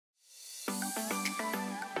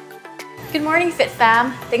Good morning, Fit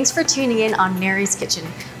Fam. Thanks for tuning in on Nary's Kitchen.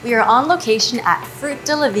 We are on location at Fruit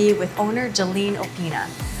De La Vie with owner Jeline Opina.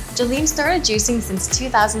 Jeline started juicing since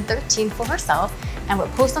 2013 for herself and would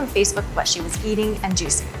post on Facebook what she was eating and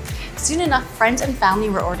juicing. Soon enough, friends and family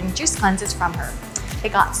were ordering juice cleanses from her.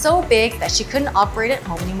 It got so big that she couldn't operate at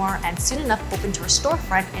home anymore and soon enough opened her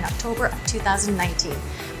storefront in October of 2019.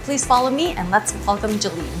 Please follow me and let's welcome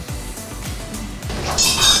Jeline.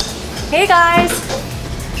 Hey guys!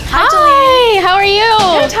 Hi, Jeline. How are you?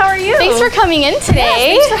 Good, how are you? Thanks for coming in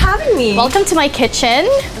today. Yes, thanks for having me. Welcome to my kitchen.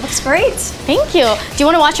 It looks great. Thank you. Do you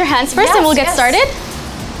want to wash your hands first and we'll get started?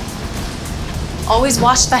 Always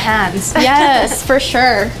wash the hands. Yes, for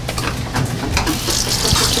sure.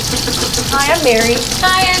 Hi, I'm Nary.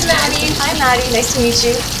 Hi, I'm Maddie. Hi, Maddie. Nice to meet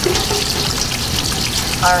you.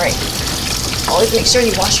 All right. Always make sure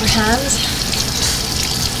you wash your hands.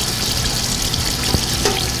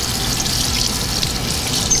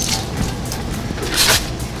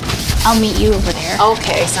 I'll meet you over there.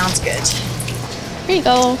 Okay, sounds good. Here you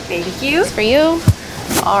go. Thank you. It's for you.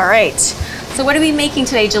 All right. So what are we making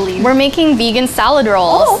today, Jeline? We're making vegan salad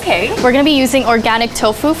rolls. Oh, okay. We're gonna be using organic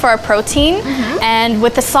tofu for our protein. And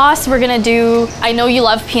with the sauce, we're gonna do, I know you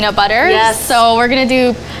love peanut butter. Yes. So we're gonna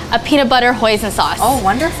do a peanut butter hoisin sauce. Oh,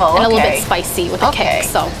 wonderful. And okay. a little bit spicy with a kick,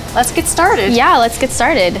 so. Let's get started. Yeah, let's get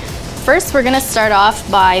started. First, we're gonna start off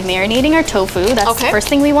by marinating our tofu. That's the first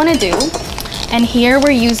thing we wanna do. And here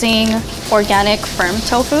we're using organic firm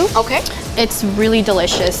tofu. Okay. It's really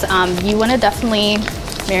delicious. You wanna definitely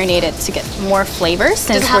marinate it to get more flavor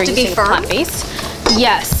since we're using plant-based.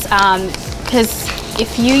 Yes, because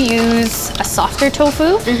if you use a softer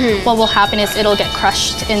tofu, what will happen is it'll get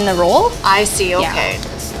crushed in the roll. I see, okay.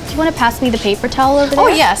 Yeah. Do you wanna pass me the paper towel over there? Oh,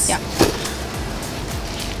 yes. Yeah.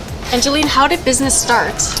 And Jeline, how did business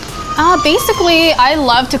start? Basically, I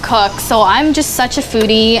love to cook, so I'm just such a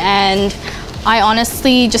foodie and I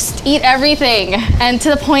honestly just eat everything. And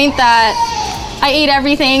to the point that I ate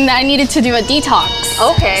everything that I needed to do a detox.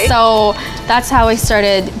 Okay. So that's how I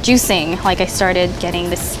started juicing. Like I started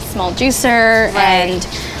getting this small juicer and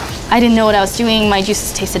I didn't know what I was doing. My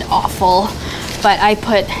juices tasted awful. But I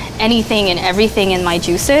put anything and everything in my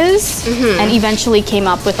juices and eventually came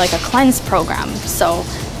up with like a cleanse program. So,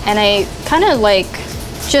 and I kind of like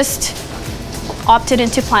just opted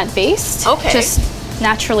into plant-based. Okay. Just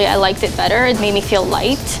naturally, I liked it better. It made me feel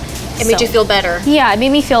light. It made you feel better? Yeah, it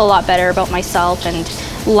made me feel a lot better about myself and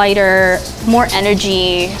lighter, more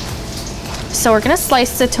energy. So we're gonna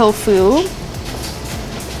slice the tofu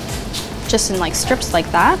just in like strips like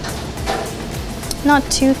that. Not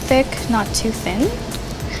too thick, not too thin.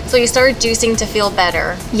 So you started juicing to feel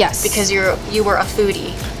better? Yes. Because you were a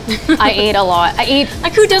foodie. I ate a lot. I ate...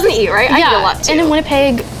 Like who doesn't eat, right? I eat a lot too. And in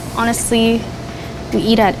Winnipeg, honestly, we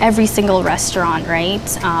eat at every single restaurant, right?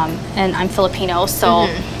 And I'm Filipino, so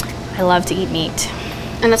I love to eat meat.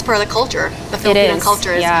 And that's part of the culture. The Filipino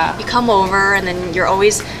culture is you come over and then you're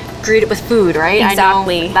always greeted with food, right?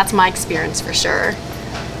 Exactly. I know that's my experience for sure.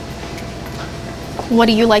 What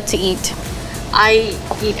do you like to eat? I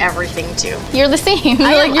eat everything too. You're the same.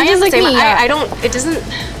 You're just like me. I don't, it doesn't,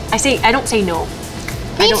 I don't say no.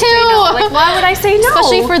 Me too. Say no. Like, why would I say no?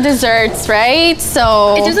 Especially for desserts, right?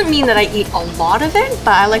 So it doesn't mean that I eat a lot of it,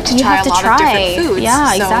 but I like to try a lot of different foods. Yeah,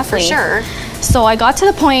 so exactly. For sure. So I got to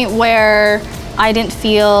the point where I didn't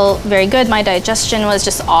feel very good. My digestion was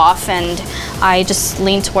just off and I just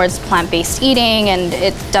leaned towards plant-based eating and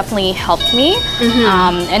it definitely helped me.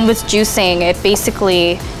 And with juicing, it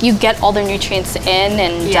basically, you get all the nutrients in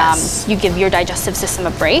and you give your digestive system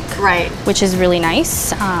a break. Right. Which is really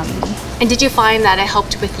nice. And did you find that it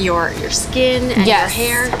helped with your skin and your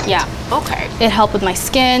hair? Yeah. Okay. It helped with my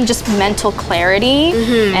skin, just mental clarity,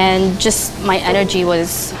 and just my energy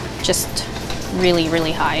was just really,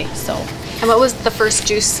 really high. So. And what was the first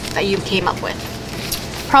juice that you came up with?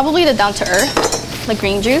 Probably the Down to Earth, the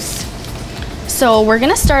green juice. So we're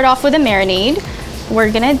gonna start off with a marinade.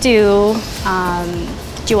 We're gonna do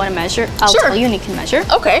you want to measure? I'll tell you and you can measure.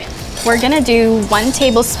 Okay. We're gonna do 1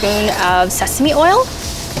 tablespoon of sesame oil.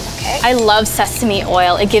 Okay. I love sesame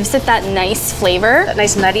oil. It gives it that nice flavor. That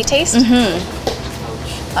nice nutty taste?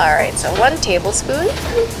 All right, so 1 tablespoon.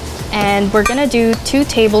 And we're gonna do 2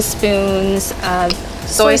 tablespoons of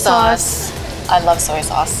soy sauce. I love soy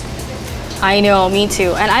sauce. I know, me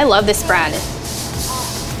too. And I love this brand.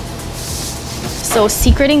 So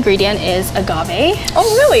secret ingredient is agave.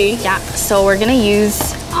 Oh, really? Yeah, so we're gonna use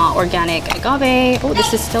organic agave. Oh,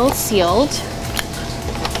 this is still sealed.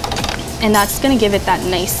 And that's gonna give it that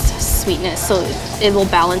nice sweetness. So it will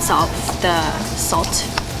balance out the salt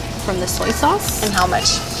from the soy sauce. And how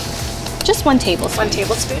much? Just 1 tablespoon. 1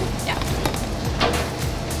 tablespoon? Yeah.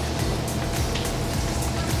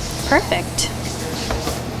 Perfect.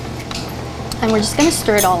 And we're just gonna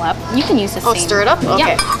stir it all up. You can use the same. Oh, stir it up? Okay.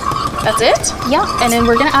 Yeah. That's it? Yeah, and then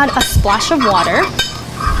we're gonna add a splash of water.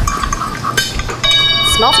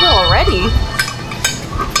 Smells good already.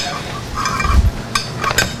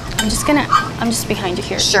 I'm just behind you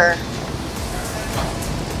here. Sure.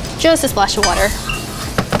 Just a splash of water.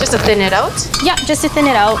 Just to thin it out? Yeah, just to thin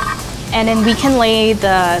it out. And then we can lay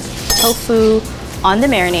the tofu on the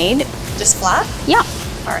marinade. Just flat? Yeah.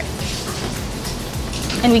 All right.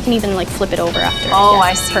 And we can even like flip it over after. Oh, Yeah,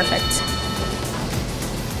 I see. Perfect.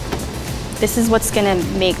 This is what's gonna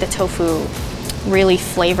make the tofu really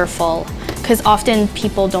flavorful, because often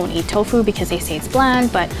people don't eat tofu because they say it's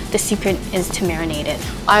bland, but the secret is to marinate it.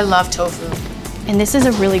 I love tofu. And this is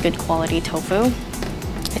a really good quality tofu.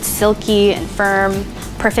 It's silky and firm,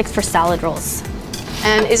 perfect for salad rolls.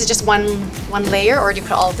 And is it just one layer, or do you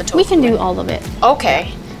put all of the tofu We can do in? all of it.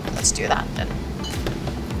 Okay, let's do that then.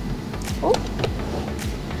 Oh.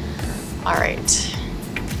 All right.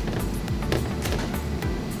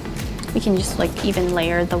 We can just like even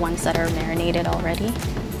layer the ones that are marinated already.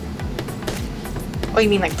 Oh, you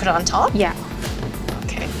mean like put it on top? Yeah,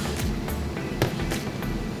 Okay.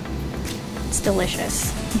 it's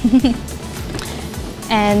delicious.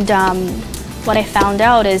 And what I found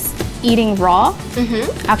out is eating raw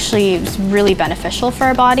actually is really beneficial for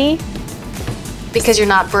our body. Because you're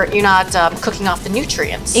not cooking off the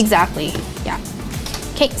nutrients. Exactly, yeah.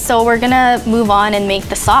 Okay, so we're gonna move on and make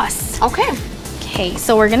the sauce. Okay. Okay,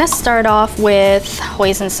 so we're gonna start off with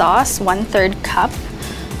hoisin sauce, 1/3 cup.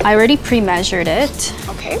 I already pre-measured it.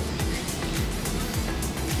 Okay.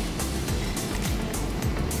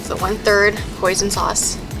 So 1/3 hoisin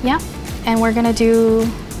sauce. Yeah, and we're gonna do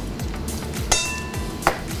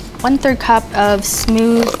 1/3 cup of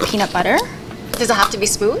smooth peanut butter. Does it have to be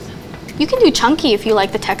smooth? You can do chunky if you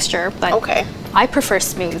like the texture, but Okay. I prefer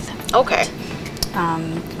smooth. Okay.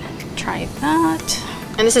 Try that.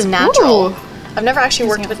 And this is natural. Ooh. I've never actually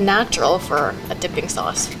worked with natural for a dipping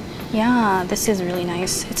sauce. Yeah, this is really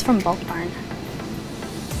nice. It's from Bulk Barn.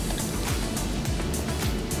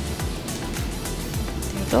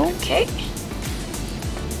 There you go. Okay.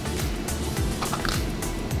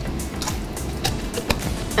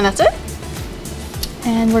 And that's it?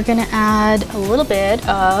 And we're gonna add a little bit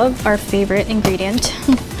of our favorite ingredient,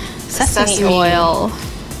 sesame oil.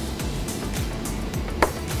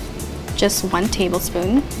 Just 1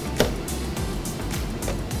 tablespoon.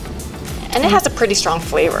 And it has a pretty strong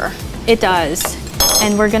flavor. It does.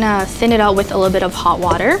 And we're gonna thin it out with a little bit of hot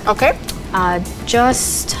water. Okay.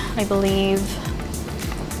 Just, I believe,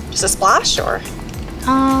 Just a splash, or?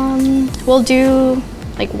 we'll do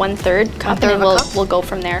like 1/3 cup, 1/3 and of a then cup? we'll go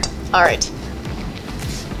from there. All right.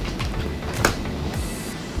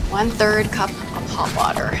 1/3 cup of hot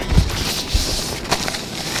water.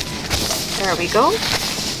 There we go.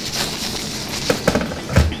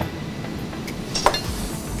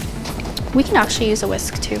 We can actually use a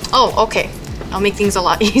whisk too. Oh, okay. I'll make things a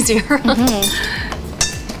lot easier.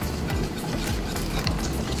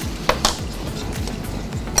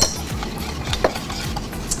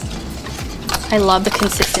 I love the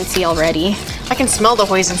consistency already. I can smell the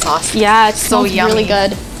hoisin sauce. Yeah, it's so yummy. really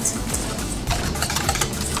good.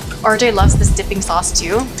 RJ loves this dipping sauce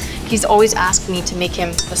too. He's always asked me to make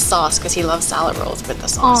him the sauce because he loves salad rolls with the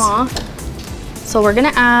sauce. Aw. So we're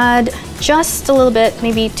gonna add just a little bit,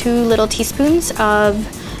 maybe 2 little teaspoons of,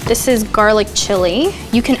 this is garlic chili.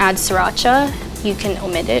 You can add sriracha. You can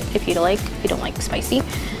omit it if you like, if you don't like spicy.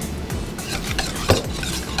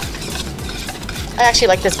 I actually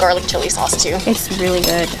like this garlic chili sauce too. It's really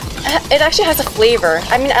good. It actually has a flavor.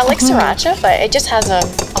 I mean, I like sriracha, but it just has a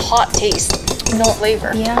hot taste. No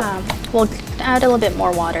flavor. Yeah, we'll add a little bit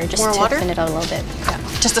more water just More to water? thin it out a little bit. Yeah.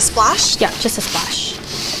 Just a splash? Yeah, just a splash.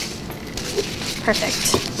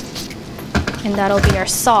 Perfect. And that'll be our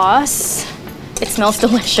sauce. It smells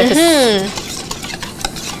delicious.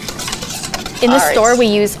 In the store, we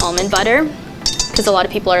use almond butter because a lot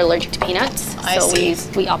of people are allergic to peanuts. I so see.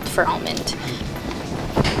 we opt for almond.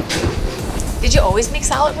 Did you always make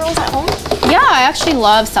salad rolls at home? Yeah, I actually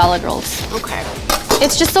love salad rolls. Okay.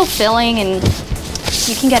 It's just so filling and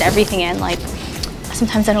you can get everything in. Like,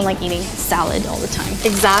 sometimes I don't like eating salad all the time.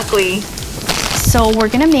 Exactly. So we're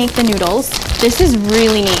gonna make the noodles. This is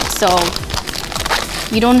really neat. So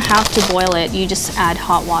you don't have to boil it. You just add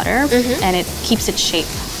hot water and it keeps its shape.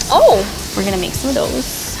 Oh, We're gonna make some of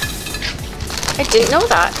those. I didn't know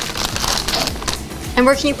that. And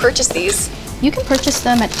where can you purchase these? You can purchase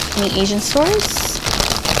them at any Asian stores.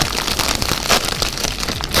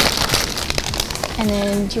 And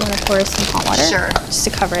then do you want to pour some hot water? Sure. Just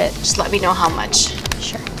to cover it. Just let me know how much.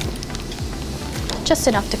 Sure. just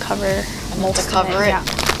enough to cover most to cover of it. it. Yeah.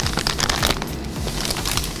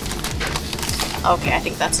 Okay, I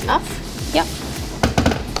think that's enough. Yep.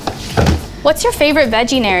 What's your favorite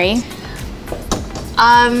veggie, Nary?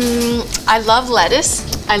 I love lettuce.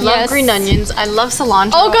 I love green onions. I love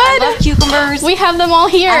cilantro. Oh, good. I love cucumbers. We have them all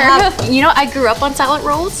here. I grew up on salad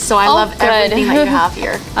rolls, so I love everything that you have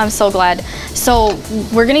here. I'm so glad. So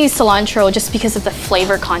we're gonna use cilantro just because of the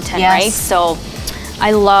flavor content, right? So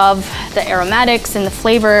I love the aromatics and the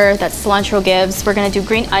flavor that cilantro gives. We're gonna do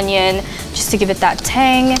green onion just to give it that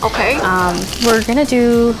tang. Okay. We're gonna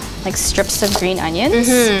do like strips of green onions.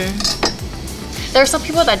 There are some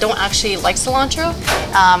people that don't actually like cilantro.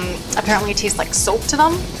 Apparently it tastes like soap to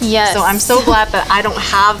them. Yes. So I'm so glad that I don't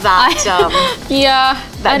have that yeah,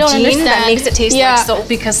 that I don't gene understand. that makes it taste like soap,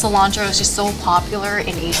 because cilantro is just so popular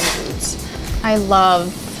in Asian foods. I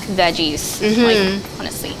love veggies, like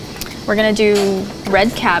honestly. We're gonna do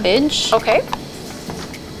red cabbage. Okay.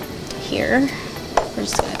 Here. We're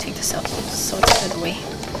just gonna take this out so it's out of the way.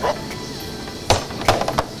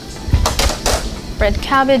 Red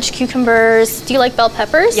cabbage, cucumbers. Do you like bell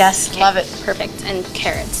peppers? Yes, love it. Perfect, and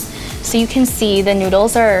carrots. So you can see the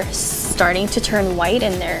noodles are starting to turn white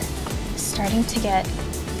and they're starting to get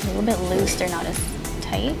a little bit loose. They're not as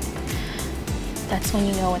tight. That's when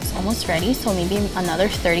you know it's almost ready. So maybe another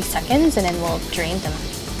 30 seconds and then we'll drain them.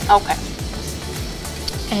 Okay.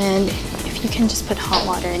 And if you can just put hot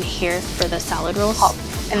water in here for the salad rolls. Hot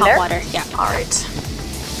water, yeah. All right.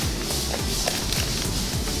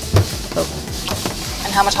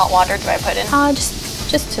 And how much hot water do I put in?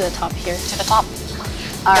 Just to the top here. To the top.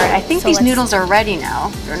 All right, I think these noodles are ready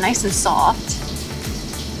now. They're nice and soft.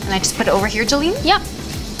 And I just put it over here, Jeline? Yep.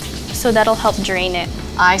 So that'll help drain it.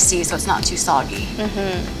 I see, so it's not too soggy.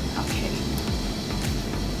 Okay.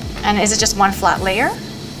 And is it just one flat layer?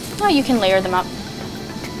 Oh, you can layer them up.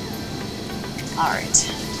 All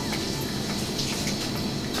right.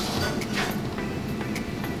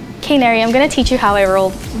 Okay, Nary, I'm gonna teach you how I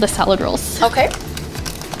roll the salad rolls. Okay.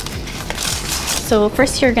 So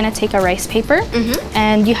first you're gonna take a rice paper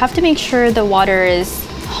and you have to make sure the water is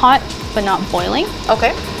hot but not boiling.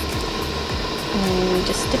 Okay. And you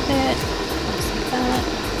just dip it, just like that.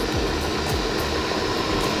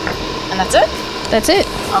 And that's it? That's it.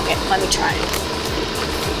 Okay, let me try it.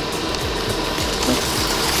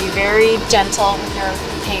 Be very gentle with your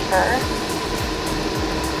paper.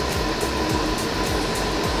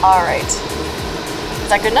 All right. Is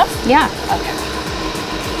that good enough? Yeah. Okay.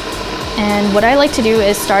 And what I like to do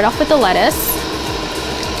is start off with the lettuce.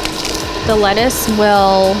 The lettuce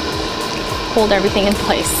will hold everything in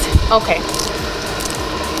place. Okay.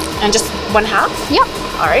 And just one half? Yep.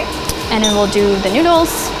 All right. And then we'll do the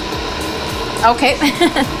noodles. Okay.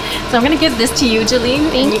 So I'm gonna give this to you, Jeline.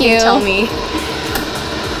 Thank and you. Can tell me.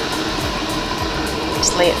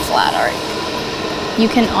 Just lay it flat, all right. You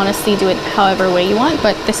can honestly do it however way you want,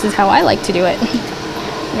 but this is how I like to do it.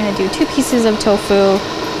 I'm gonna do 2 pieces of tofu.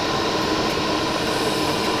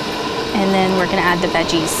 And then we're gonna add the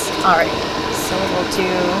veggies. All right. So we'll do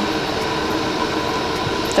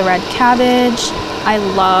the red cabbage. I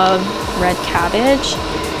love red cabbage.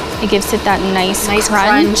 It gives it that nice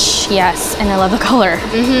crunch. Yes, and I love the color.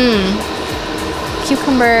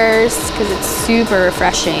 Cucumbers, because it's super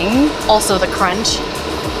refreshing. Also the crunch.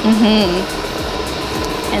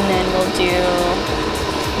 And then we'll do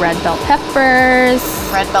red bell peppers.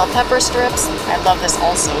 Red bell pepper strips. I love this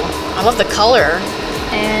also. I love the color.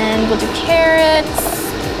 And we'll do carrots.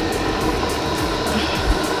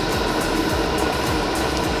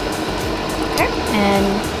 Okay. And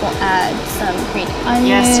we'll add some green onions.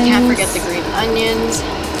 Yes, can't forget the green onions.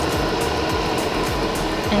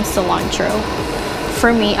 And cilantro.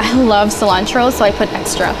 For me, I love cilantro, so I put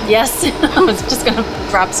extra. Yes, I was just gonna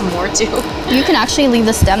grab some more too. You can actually leave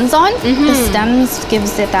the stems on. The stems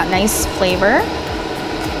gives it that nice flavor.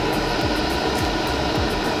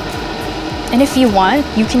 And if you want,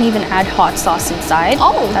 you can even add hot sauce inside.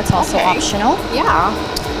 Oh, that's also optional. Yeah.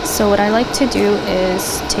 So what I like to do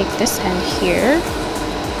is take this end here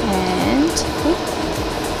and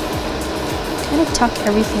kind of tuck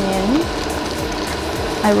everything in.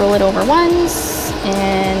 I roll it over once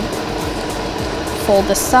and fold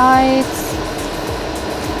the sides.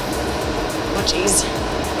 Oh geez,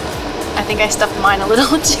 I think I stuffed mine a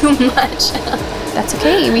little too much. That's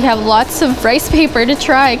okay, we have lots of rice paper to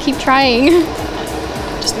try. Keep trying.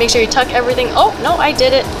 Just make sure you tuck everything. Oh, no, I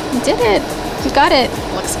did it. You did it. You got it.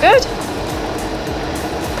 Looks good.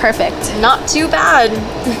 Perfect. Not too bad.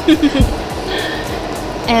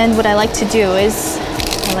 And what I like to do is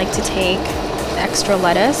I like to take the extra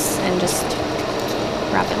lettuce and just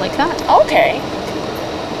wrap it like that. Okay.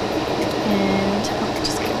 And I'll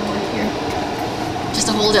just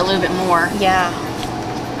to hold it a little bit more. Yeah.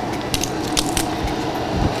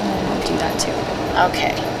 And I'll do that too.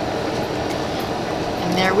 Okay.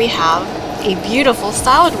 And there we have a beautiful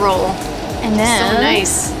salad roll. And then, so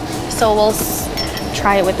nice. So we'll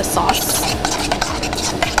try it with the sauce.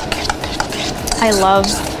 I love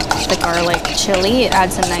the garlic chili. It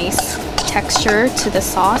adds a nice texture to the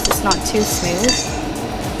sauce. It's not too smooth.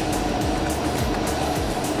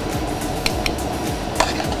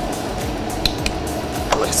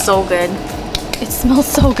 It looks so good. It smells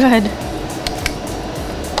so good.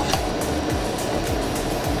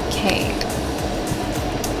 Okay.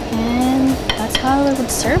 And that's how I would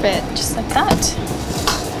serve it, just like that.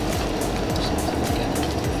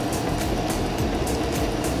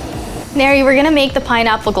 Nary, we're gonna make the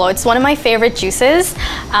pineapple glow. It's one of my favorite juices.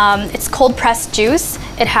 It's cold pressed juice.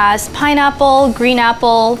 It has pineapple, green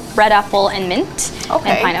apple, red apple, and mint,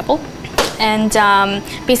 and pineapple. And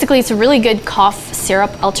basically it's a really good cough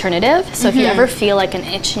syrup alternative. So if you ever feel like an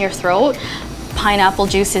itch in your throat, pineapple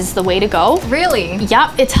juice is the way to go. Really?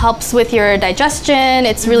 Yeah, it helps with your digestion.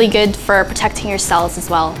 It's really good for protecting your cells as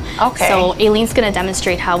well. Okay. So Aileen's gonna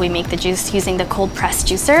demonstrate how we make the juice using the cold pressed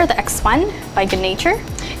juicer, the X1 by Good Nature.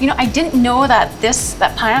 You know, I didn't know that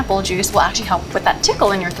that pineapple juice will actually help with that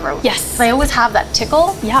tickle in your throat. Yes. 'Cause I always have that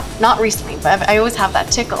tickle. Yep. Not recently, but I always have that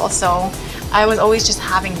tickle. So I was always just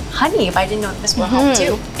having honey, but I didn't know that this will help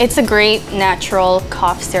too. It's a great natural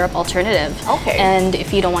cough syrup alternative. Okay. And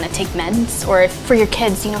if you don't want to take meds, or if for your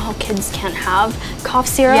kids, you know how kids can't have cough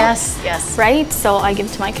syrup? Yes, yes. Right? So I give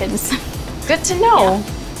it to my kids. Good to know.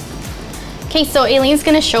 Okay, so Aileen's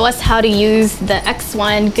gonna show us how to use the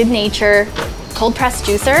X1 Good Nature cold pressed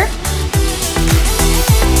juicer.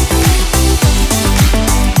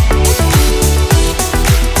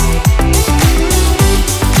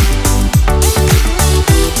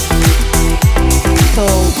 So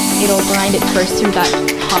it'll grind it first through that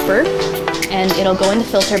hopper, and it'll go in the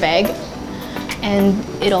filter bag, and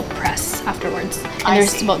it'll press afterwards. And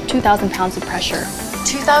there's about 2,000 pounds of pressure.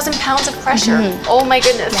 2,000 pounds of pressure. Oh my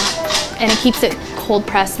goodness. Yeah. And it keeps it cold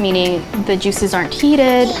pressed, meaning the juices aren't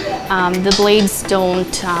heated, the blades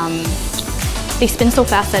don't, they spin so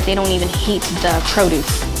fast that they don't even heat the produce.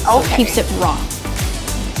 So it keeps it raw.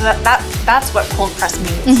 So that's what cold press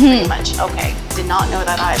means, pretty much. Okay, did not know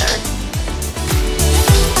that either.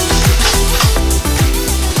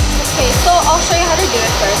 Okay, so I'll show you how to do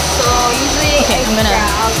it first. So usually Okay, I I'm gonna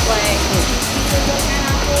grab like pieces of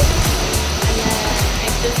pineapple, and then I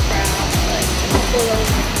just grab like full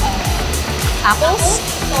of Apples?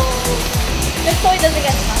 so just so it doesn't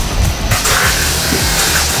get stuck.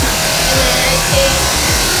 And then I take,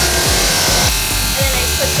 and then I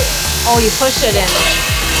push it. Oh, you push it in.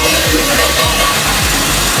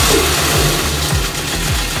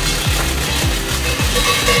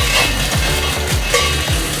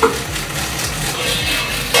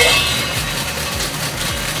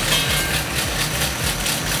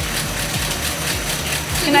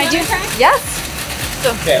 Can I do? Yes.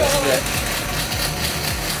 Okay, let's do it.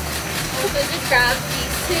 So just grab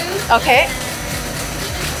these two. Okay.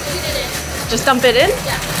 Put it in. Just dump it in.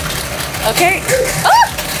 Yeah. Okay.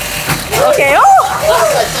 Ah! Okay. Oh.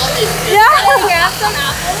 Yeah. Grab some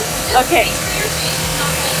apples. Okay.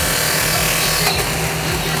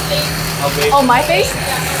 I'll wait. Oh, my face?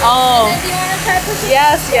 Oh. Do you want to try pushing?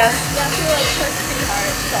 Yes. Yes. You have to like push pretty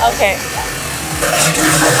hard. So. Okay.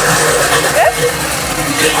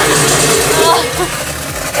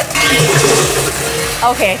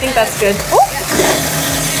 Okay, I think that's good. Oh.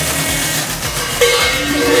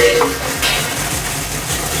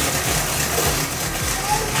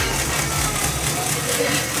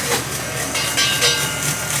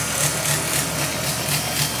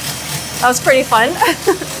 That was pretty fun. And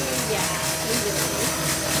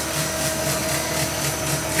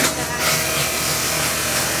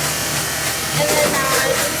then now I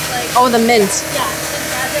just like, Oh, the mint. yeah, just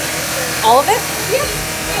grab it. All of it? Yeah.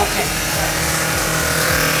 Okay.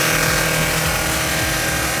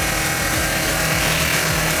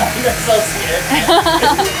 You're so scared.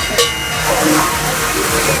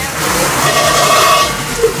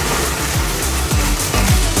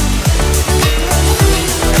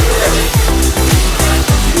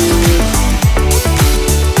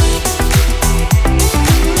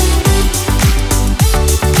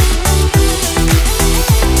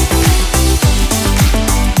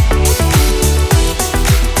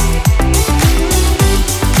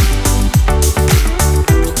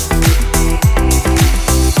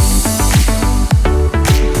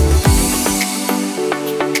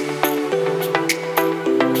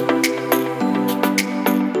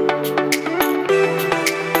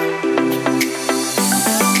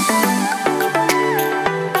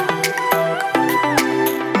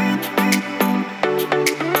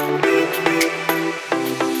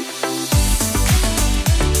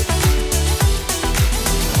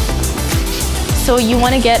 So you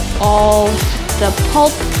want to get all the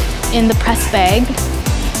pulp in the press bag.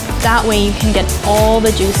 That way you can get all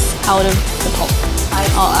the juice out of the pulp,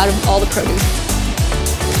 out of all the produce.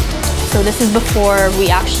 So this is before we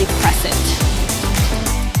actually press it.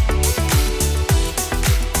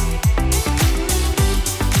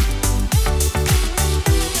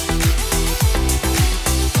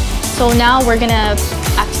 So now we're gonna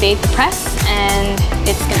activate the press, and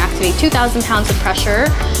it's gonna activate 2,000 pounds of pressure,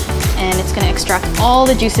 and it's gonna extract all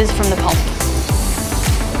the juices from the pulp.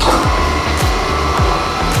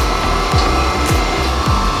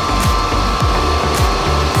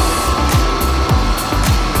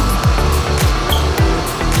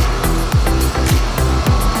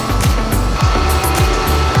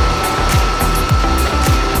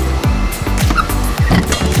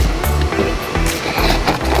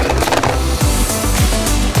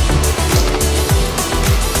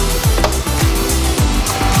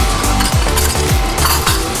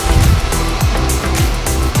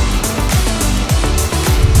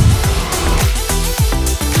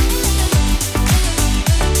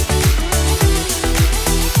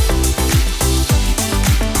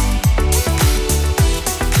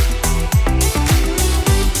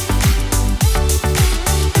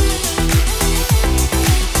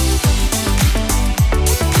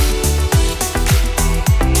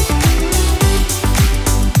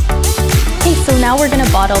 So now we're gonna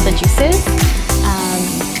bottle the juices.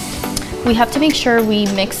 We have to make sure we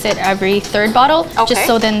mix it every third bottle, just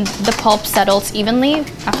so then the pulp settles evenly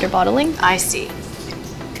after bottling. I see.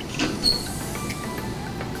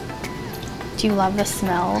 Do you love the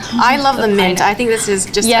smell? I love the mint. I think this is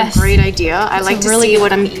just a great idea. I like to see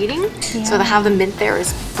what I'm eating, so to have the mint there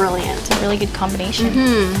is brilliant. It's a really good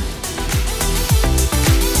combination.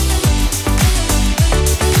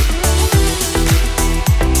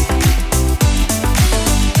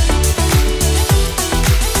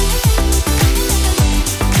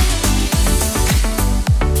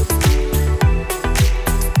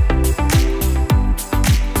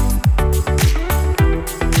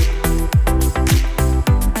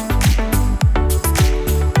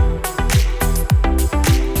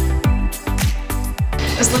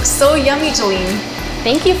 This looks so yummy, Jeline.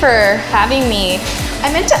 Thank you for having me.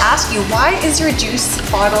 I meant to ask you, why is your juice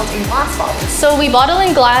bottled in glass bottles? So we bottle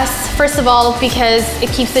in glass, first of all, because it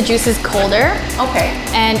keeps the juices colder. Okay.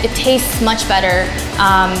 And it tastes much better.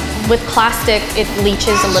 With plastic, it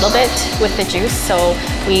leaches a little bit with the juice, so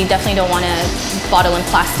we definitely don't want to bottle in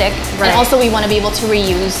plastic. Right. And also we want to be able to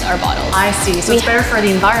reuse our bottles. I see, so it's better for the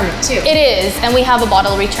environment too. It is, and we have a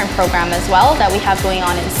bottle return program as well that we have going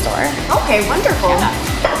on in store. Okay, wonderful.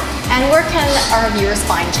 And where can our viewers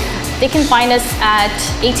find you? They can find us at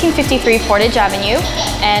 1853 Portage Avenue,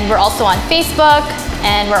 and we're also on Facebook,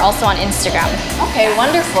 and we're also on Instagram. Okay,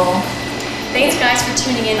 wonderful. Thanks guys for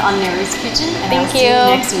tuning in on Nary's Kitchen, and Thank I'll see you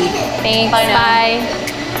next week. Thanks, Bye now.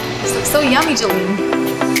 bye. This looks so yummy, Jeline.